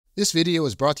This video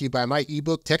is brought to you by my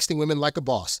ebook, Texting Women Like a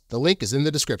Boss. The link is in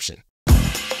the description.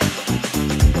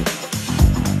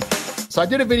 So I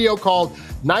did a video called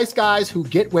Nice Guys Who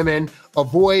Get Women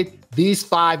Avoid These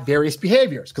 5 Various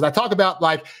Behaviors. Because I talk about,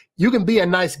 like, you can be a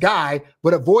nice guy,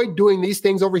 but avoid doing these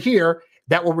things over here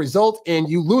that will result in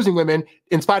you losing women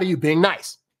in spite of you being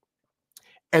nice.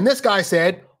 And this guy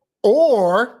said,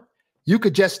 or you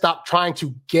could just stop trying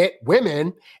to get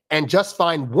women and just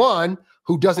find one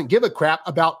who doesn't give a crap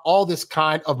about all this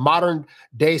kind of modern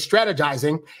day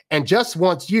strategizing and just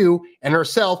wants you and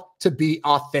herself to be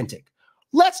authentic.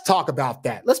 Let's talk about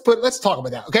that. Let's talk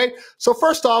about that. Okay. So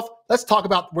first off, let's talk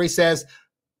about where he says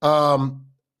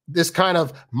this kind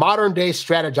of modern day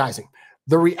strategizing.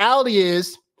 The reality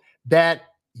is that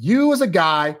you as a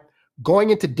guy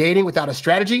going into dating without a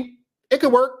strategy, it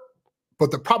could work, but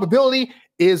the probability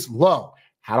is low.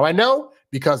 How do I know?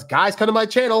 Because guys come to my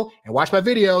channel and watch my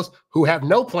videos who have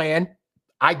no plan.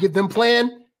 I give them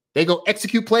plan. They go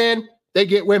execute plan. They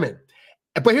get women.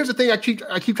 But here's the thing I keep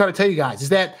trying to tell you guys is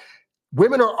that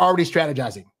women are already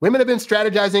strategizing. Women have been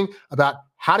strategizing about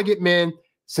how to get men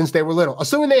since they were little.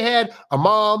 Assuming they had a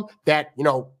mom that,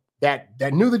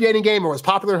 that knew the dating game or was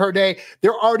popular in her day,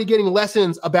 they're already getting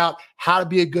lessons about how to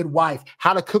be a good wife,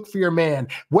 how to cook for your man,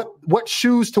 what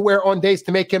shoes to wear on dates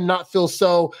to make him not feel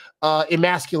so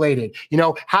emasculated,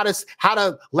 how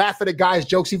to laugh at a guy's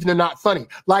jokes even if they're not funny.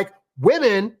 Like,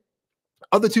 women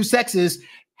of the two sexes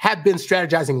have been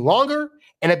strategizing longer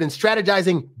and have been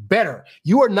strategizing better.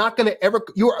 You are not going to ever,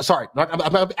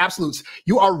 absolutes.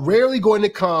 You are rarely going to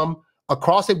come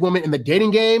across a woman in the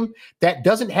dating game that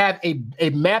doesn't have a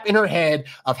map in her head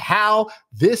of how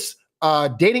this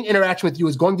dating interaction with you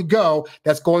is going to go,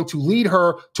 that's going to lead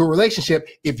her to a relationship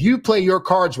if you play your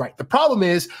cards right. The problem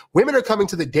is women are coming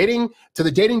to the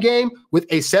dating game with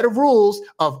a set of rules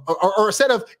or a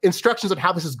set of instructions on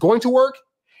how this is going to work,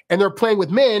 and they're playing with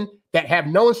men that have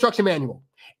no instruction manual.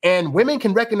 And women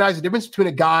can recognize the difference between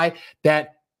a guy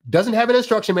that doesn't have an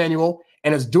instruction manual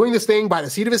and is doing this thing by the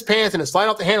seat of his pants and is sliding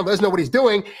off the handle, doesn't know what he's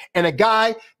doing, and a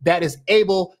guy that is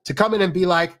able to come in and be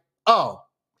like, oh,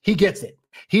 he gets it.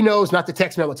 He knows not to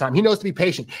text me all the time. He knows to be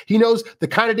patient. He knows the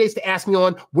kind of dates to ask me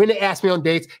on, when to ask me on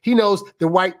dates. He knows the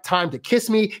right time to kiss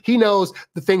me. He knows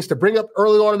the things to bring up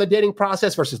early on in the dating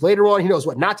process versus later on. He knows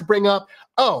what not to bring up.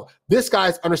 Oh, this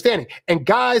guy's understanding. And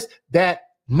guys that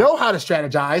know how to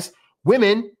strategize,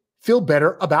 women feel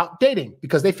better about dating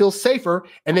because they feel safer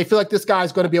and they feel like this guy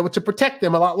is going to be able to protect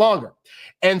them a lot longer.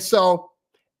 And so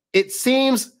it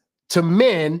seems to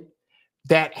men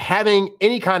that having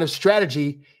any kind of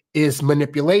strategy is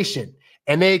manipulation,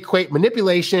 and they equate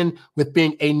manipulation with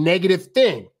being a negative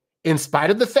thing, in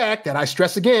spite of the fact that, I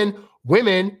stress again,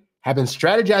 women have been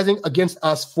strategizing against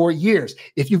us for years.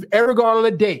 If you've ever gone on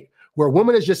a date where a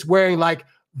woman is just wearing like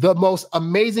the most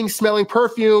amazing smelling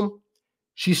perfume,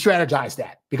 she strategized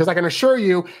that, because I can assure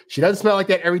you, she doesn't smell like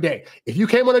that every day. If you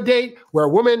came on a date where a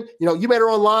woman, you met her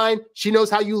online, she knows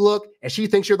how you look and she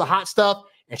thinks you're the hot stuff,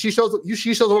 and she shows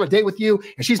on a date with you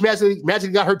and she's magically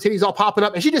got her titties all popping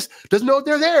up and she just doesn't know if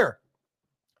they're there.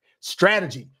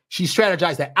 Strategy. She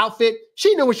strategized that outfit.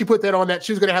 She knew when she put that on that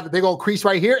she was going to have the big old crease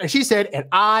right here. And she said, and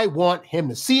I want him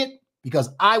to see it because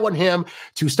I want him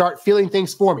to start feeling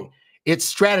things for me. It's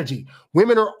strategy.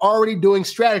 Women are already doing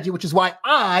strategy, which is why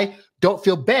I don't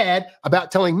feel bad about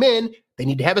telling men they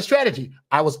need to have a strategy.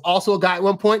 I was also a guy at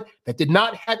one point that did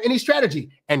not have any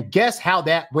strategy. And guess how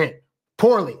that went?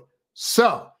 Poorly.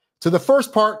 So to the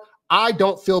first part, I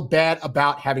don't feel bad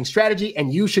about having strategy,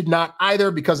 and you should not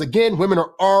either, because again, women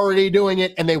are already doing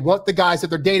it and they want the guys that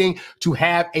they're dating to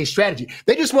have a strategy.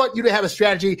 They just want you to have a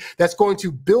strategy that's going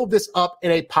to build this up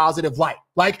in a positive light.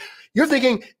 Like, you're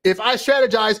thinking, if I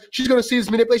strategize, she's going to see this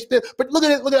manipulation. But look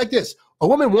at it like this. A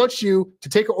woman wants you to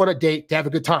take her on a date to have a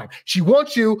good time. She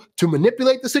wants you to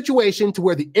manipulate the situation to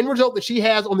where the end result that she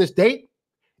has on this date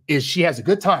is she has a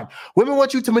good time. Women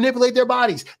want you to manipulate their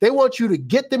bodies. They want you to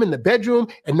get them in the bedroom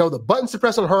and know the buttons to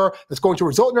press on her that's going to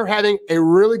result in her having a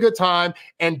really good time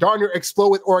and darn near explode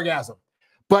with orgasm.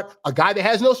 But a guy that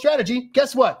has no strategy,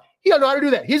 guess what? He doesn't know how to do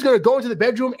that. He's going to go into the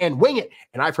bedroom and wing it.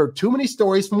 And I've heard too many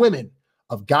stories from women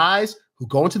of guys who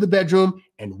go into the bedroom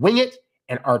and wing it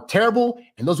and are terrible,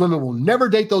 and those women will never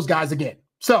date those guys again.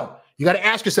 So you got to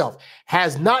ask yourself,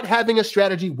 has not having a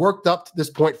strategy worked up to this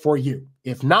point for you?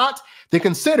 If not, then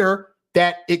consider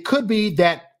that it could be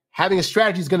that having a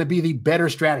strategy is going to be the better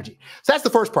strategy. So that's the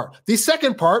first part. The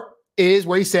second part is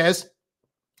where he says,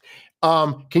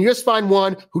 can you just find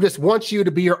one who just wants you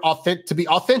to be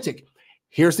authentic?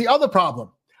 Here's the other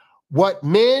problem. What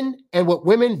men and what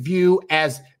women view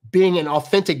as being an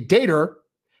authentic dater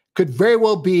could very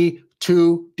well be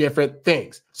two different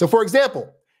things. So for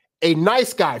example, a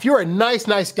nice guy, if you're a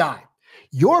nice guy,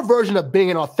 your version of being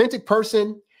an authentic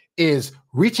person is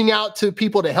reaching out to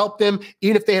people to help them,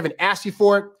 even if they haven't asked you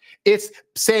for it. It's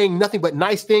saying nothing but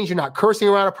nice things. You're not cursing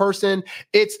around a person.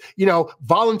 It's,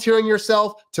 volunteering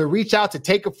yourself to reach out to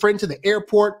take a friend to the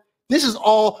airport. This is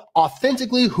all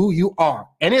authentically who you are,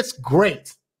 and it's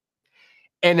great.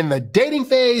 And in the dating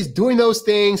phase, doing those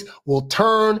things will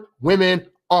turn women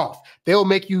off.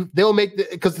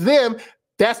 Because to them,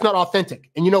 that's not authentic.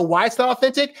 And you know why it's not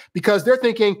authentic? Because they're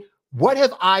thinking, what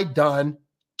have I done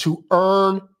to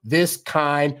earn this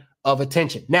kind of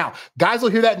attention? Now, guys will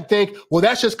hear that and think, well,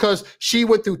 that's just because she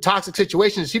went through toxic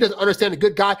situations. She doesn't understand a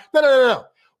good guy. No.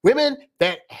 Women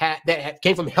that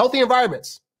came from healthy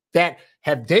environments, that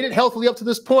have dated healthily up to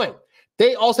this point,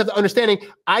 they also have the understanding,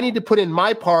 I need to put in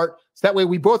my part so that way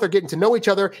we both are getting to know each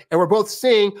other and we're both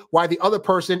seeing why the other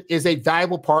person is a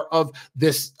valuable part of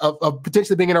this, of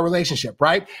potentially being in a relationship,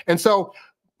 right? And so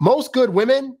most good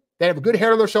women that have a good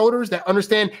head on their shoulders, that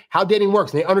understand how dating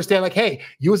works. And they understand like, hey,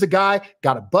 you as a guy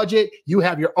got a budget, you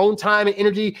have your own time and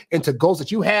energy into goals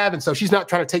that you have. And so she's not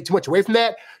trying to take too much away from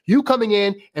that. You coming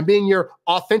in and being your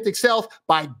authentic self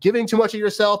by giving too much of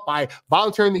yourself, by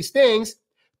volunteering these things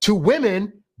to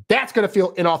women, that's going to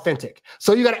feel inauthentic.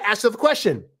 So you got to ask yourself the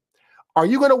question, are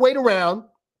you going to wait around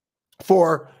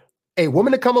for a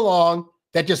woman to come along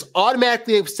that just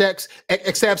automatically accepts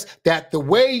that the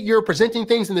way you're presenting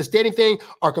things in this dating thing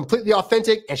are completely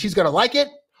authentic and she's going to like it?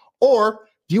 Or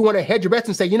do you want to hedge your bets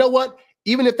and say, you know what?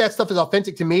 Even if that stuff is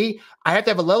authentic to me, I have to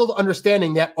have a level of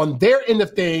understanding that on their end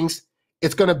of things,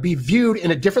 it's going to be viewed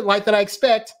in a different light than I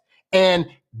expect. And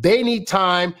they need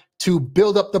time to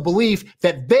build up the belief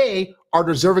that they are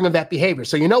deserving of that behavior.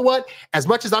 So you know what? As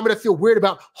much as I'm going to feel weird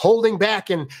about holding back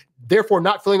and therefore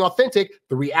not feeling authentic,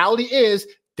 the reality is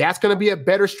that's going to be a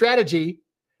better strategy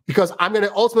because I'm going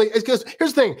to ultimately, because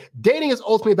here's the thing, dating is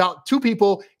ultimately about two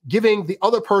people giving the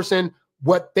other person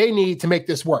what they need to make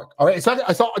this work. All right. It's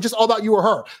not just all about you or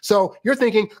her. So you're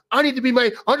thinking, I need to be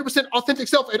my 100% authentic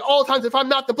self at all times. If I'm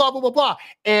not, the blah, blah, blah, blah.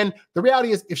 And the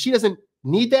reality is if she doesn't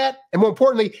need that, and more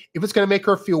importantly, if it's going to make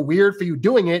her feel weird for you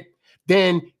doing it,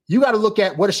 then you got to look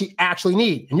at what does she actually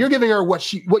need? And you're giving her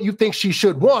what you think she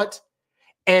should want.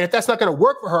 And if that's not going to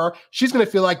work for her, she's going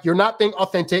to feel like you're not being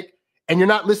authentic and you're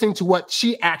not listening to what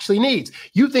she actually needs.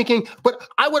 You thinking, but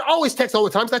I would always text all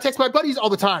the time because I text my buddies all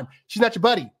the time. She's not your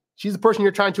buddy. She's the person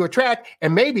you're trying to attract.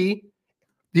 And maybe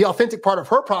the authentic part of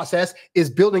her process is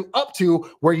building up to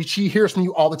where she hears from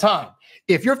you all the time.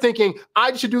 If you're thinking,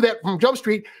 I should do that from Jump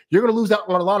Street, you're going to lose out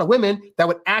on a lot of women that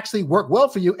would actually work well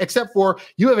for you, except for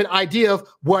you have an idea of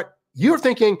what you're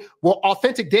thinking, well,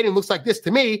 authentic dating looks like this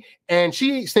to me. And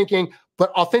she's thinking, but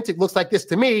authentic looks like this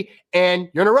to me. And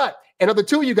you're in a rut. And of the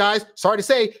two of you guys, sorry to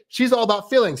say, she's all about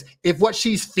feelings. If what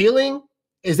she's feeling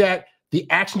is that the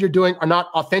actions you're doing are not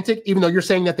authentic, even though you're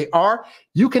saying that they are,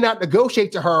 you cannot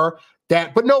negotiate to her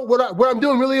that, but no, what I'm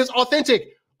doing really is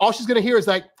authentic. All she's going to hear is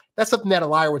like, that's something that a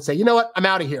liar would say. You know what? I'm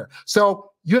out of here.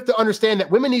 So you have to understand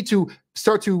that women need to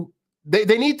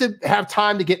they need to have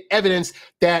time to get evidence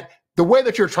that the way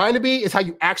that you're trying to be is how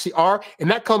you actually are. And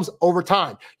that comes over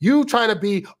time. You trying to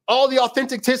be all the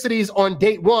authenticities on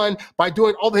date one by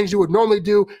doing all the things you would normally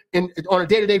do on a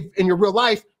day-to-day in your real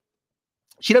life.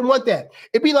 She doesn't want that.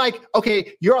 It'd be like,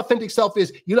 okay, your authentic self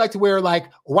is you like to wear like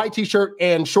a white t-shirt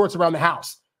and shorts around the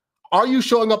house. Are you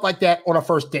showing up like that on a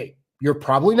first date? You're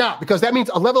probably not, because that means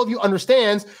a level of you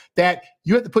understands that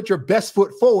you have to put your best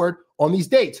foot forward on these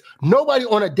dates. Nobody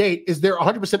on a date is their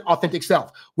 100% authentic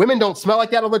self. Women don't smell like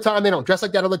that all the time. They don't dress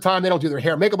like that all the time. They don't do their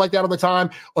hair and makeup like that all the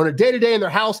time. On a day-to-day in their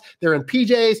house, they're in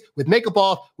PJs with makeup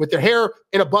off, with their hair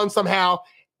in a bun somehow.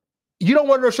 You don't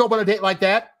want her to show up on a date like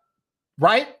that,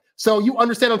 right? So you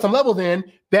understand on some level then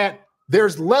that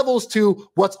there's levels to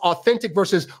what's authentic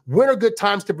versus when are good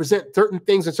times to present certain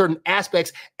things and certain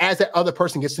aspects as that other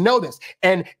person gets to know this.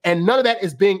 And none of that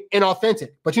is being inauthentic.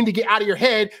 But you need to get out of your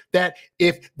head that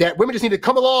that women just need to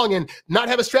come along and not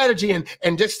have a strategy and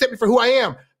just accept me for who I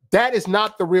am. That is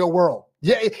not the real world.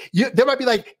 Yeah, there might be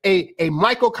like a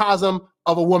microcosm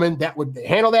of a woman that would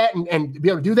handle that and be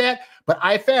able to do that. But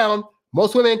I found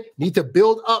most women need to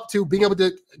build up to being able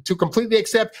to completely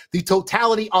accept the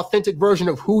totality, authentic version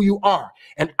of who you are.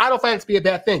 And I don't find it to be a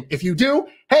bad thing. If you do,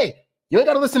 hey, you ain't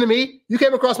got to listen to me. You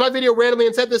came across my video randomly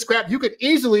and said this crap. You could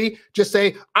easily just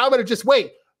say, I'm going to just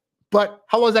wait. But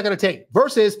how long is that going to take?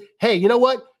 Versus, hey, you know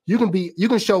what? You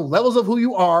can show levels of who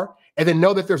you are and then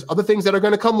know that there's other things that are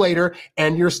going to come later.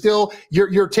 And you're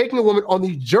taking a woman on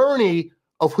the journey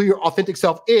of who your authentic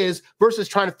self is versus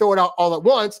trying to throw it out all at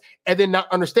once and then not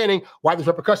understanding why there's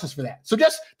repercussions for that. So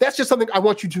that's just something I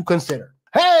want you to consider.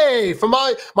 Hey, from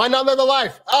my non-leather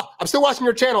life. Oh, I'm still watching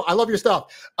your channel. I love your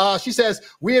stuff. She says,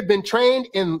 we have been trained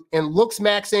in looks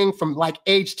maxing from like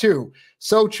age 2.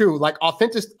 So true. Like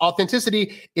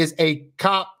authenticity is a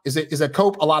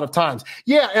cope a lot of times.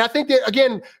 Yeah. And I think that,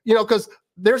 again, you know, because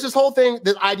there's this whole thing,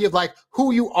 this idea of like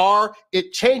who you are,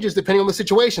 it changes depending on the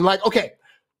situation. Like, okay,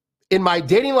 in my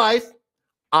dating life,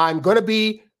 I'm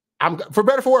for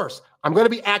better or for worse, I'm going to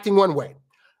be acting one way.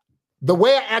 The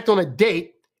way I act on a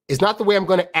date is not the way I'm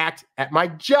going to act at my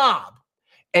job.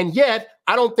 And yet,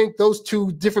 I don't think those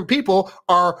two different people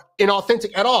are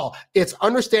inauthentic at all. It's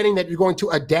understanding that you're going to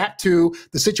adapt to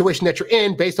the situation that you're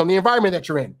in based on the environment that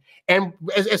you're in. And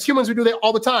as humans, we do that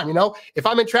all the time. You know, if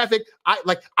I'm in traffic, I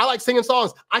like singing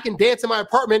songs. I can dance in my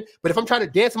apartment, but if I'm trying to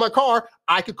dance in my car,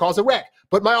 I could cause a wreck.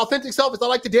 But my authentic self is I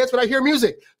like to dance when I hear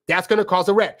music. That's going to cause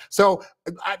a wreck. So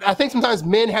I think sometimes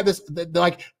men have this,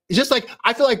 like, it's just like,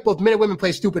 I feel like both men and women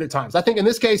play stupid at times. I think in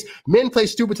this case, men play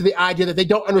stupid to the idea that they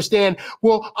don't understand,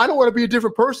 well, I don't want to be a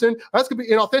different person. That's going to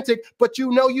be inauthentic, but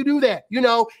you know you do that. You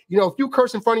know, if you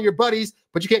curse in front of your buddies,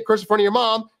 but you can't curse in front of your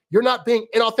mom, you're not being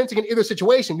inauthentic in either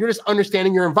situation. You're just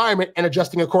understanding your environment and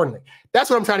adjusting accordingly. That's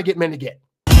what I'm trying to get men to get.